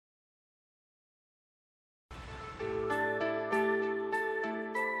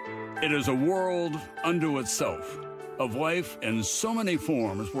It is a world unto itself, of life in so many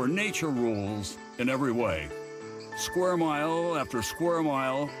forms where nature rules in every way. Square mile after square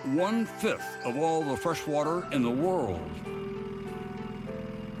mile, 1/5 of all the fresh water in the world.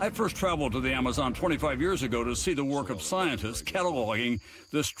 I first traveled to the Amazon 25 years ago to see the work of scientists cataloging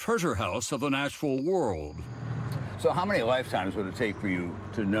this treasure house of the natural world. So how many lifetimes would it take for you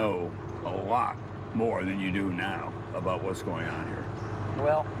to know a lot more than you do now about what's going on here?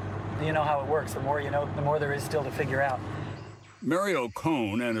 Well, you know how it works. The more you know, the more there is still to figure out. Mario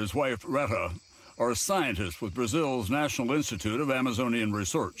Cohn and his wife Retta are scientists with Brazil's National Institute of Amazonian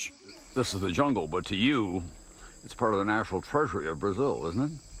Research. This is the jungle, but to you, it's part of the natural treasury of Brazil, isn't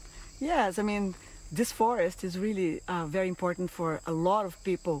it? Yes, I mean, this forest is really very important for a lot of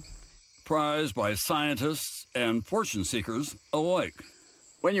people. Prized by scientists and fortune seekers alike.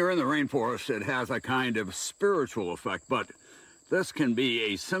 When you're in the rainforest, it has a kind of spiritual effect, but this can be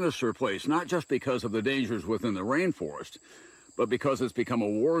a sinister place, not just because of the dangers within the rainforest, but because it's become a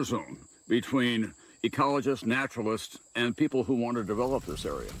war zone between ecologists, naturalists, and people who want to develop this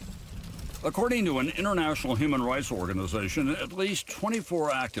area. According to an international human rights organization, at least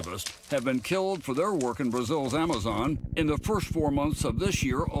 24 activists have been killed for their work in Brazil's Amazon in the first 4 months of this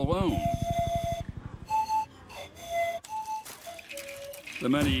year alone. The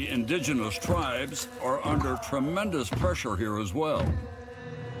many indigenous tribes are under tremendous pressure here as well.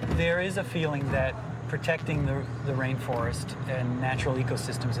 There is a feeling that protecting the rainforest and natural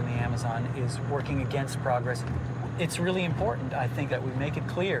ecosystems in the Amazon is working against progress. It's really important, I think, that we make it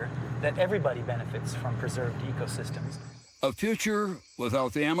clear that everybody benefits from preserved ecosystems. A future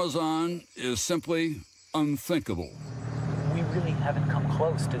without the Amazon is simply unthinkable. We really haven't come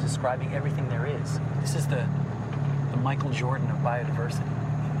close to describing everything there is. This is the Michael Jordan of biodiversity.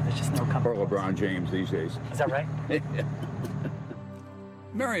 There's just no coming Or close. LeBron James these days. Is that right?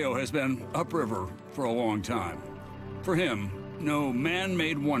 Mario has been upriver for a long time. For him, no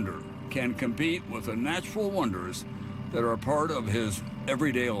man-made wonder can compete with the natural wonders that are part of his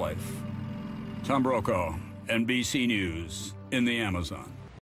everyday life. Tom Brokaw, NBC News, in the Amazon.